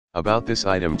About this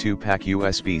item 2-pack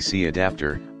USB-C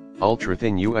adapter,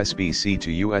 ultra-thin USB-C to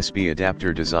USB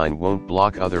adapter design won't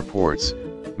block other ports,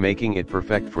 making it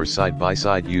perfect for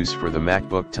side-by-side use for the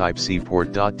MacBook Type-C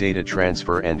port. Data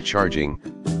transfer and charging,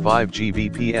 5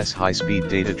 Gbps high-speed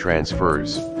data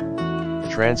transfers.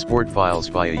 Transport files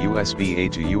via USB-A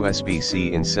to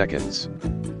USB-C in seconds.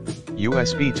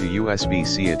 USB to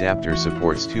USB-C adapter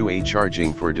supports 2A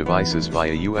charging for devices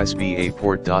via USB-A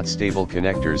port. Stable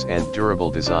connectors and durable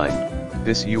design.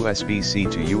 This USB-C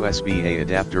to USB-A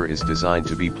adapter is designed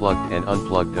to be plugged and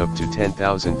unplugged up to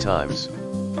 10,000 times.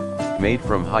 Made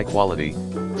from high-quality,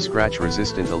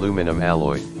 scratch-resistant aluminum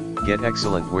alloy, get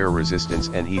excellent wear resistance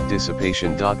and heat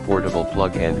dissipation. Portable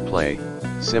plug and play,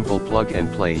 simple plug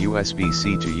and play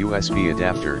USB-C to USB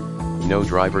adapter, no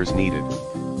drivers needed.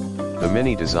 The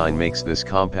mini design makes this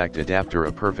compact adapter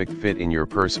a perfect fit in your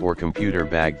purse or computer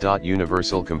bag.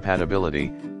 Universal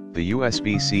compatibility, the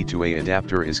USB-C to A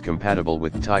adapter is compatible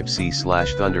with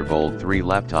Type-C/Thunderbolt 3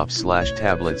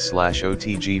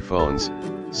 laptops/tablets/OTG phones,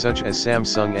 such as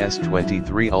Samsung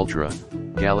S23 Ultra,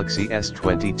 Galaxy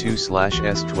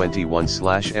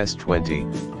S22/S21/S20,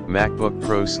 MacBook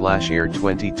Pro/Air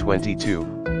 2022,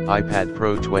 iPad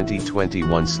Pro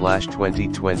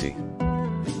 2021/2020.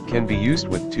 Can be used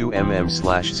with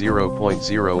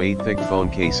 2mm/0.08 thick phone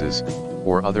cases,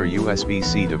 or other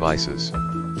USB-C devices.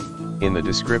 In the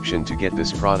description to get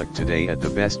this product today at the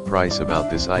best price. About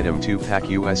this item 2-pack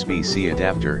USB-C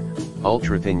adapter,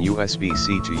 ultra-thin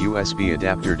USB-C to USB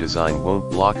adapter design won't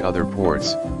block other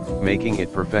ports, making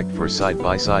it perfect for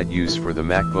side-by-side use for the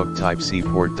MacBook Type-C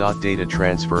port. Data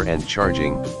transfer and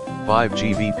charging, 5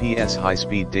 Gbps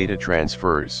high-speed data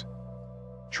transfers.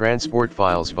 Transport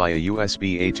files via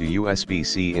USB-A to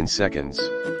USB-C in seconds.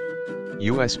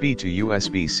 USB to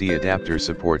USB-C adapter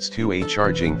supports 2A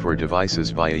charging for devices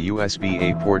via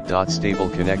USB-A port. Stable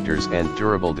connectors and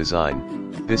durable design,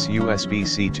 this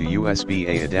USB-C to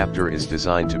USB-A adapter is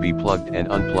designed to be plugged and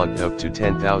unplugged up to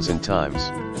 10,000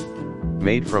 times.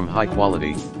 Made from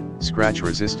high-quality,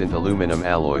 scratch-resistant aluminum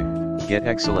alloy, get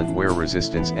excellent wear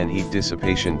resistance and heat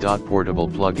dissipation. Portable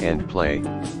plug and play,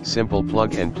 simple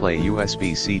plug and play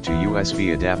USB-C to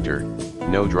USB adapter,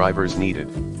 no drivers needed.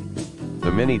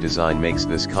 The mini design makes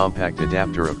this compact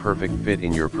adapter a perfect fit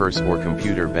in your purse or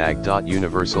computer bag.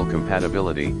 Universal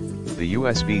compatibility, the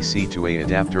USB-C to A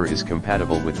adapter is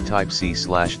compatible with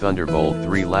Type-C/Thunderbolt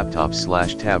 3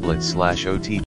 laptops/tablets/OTG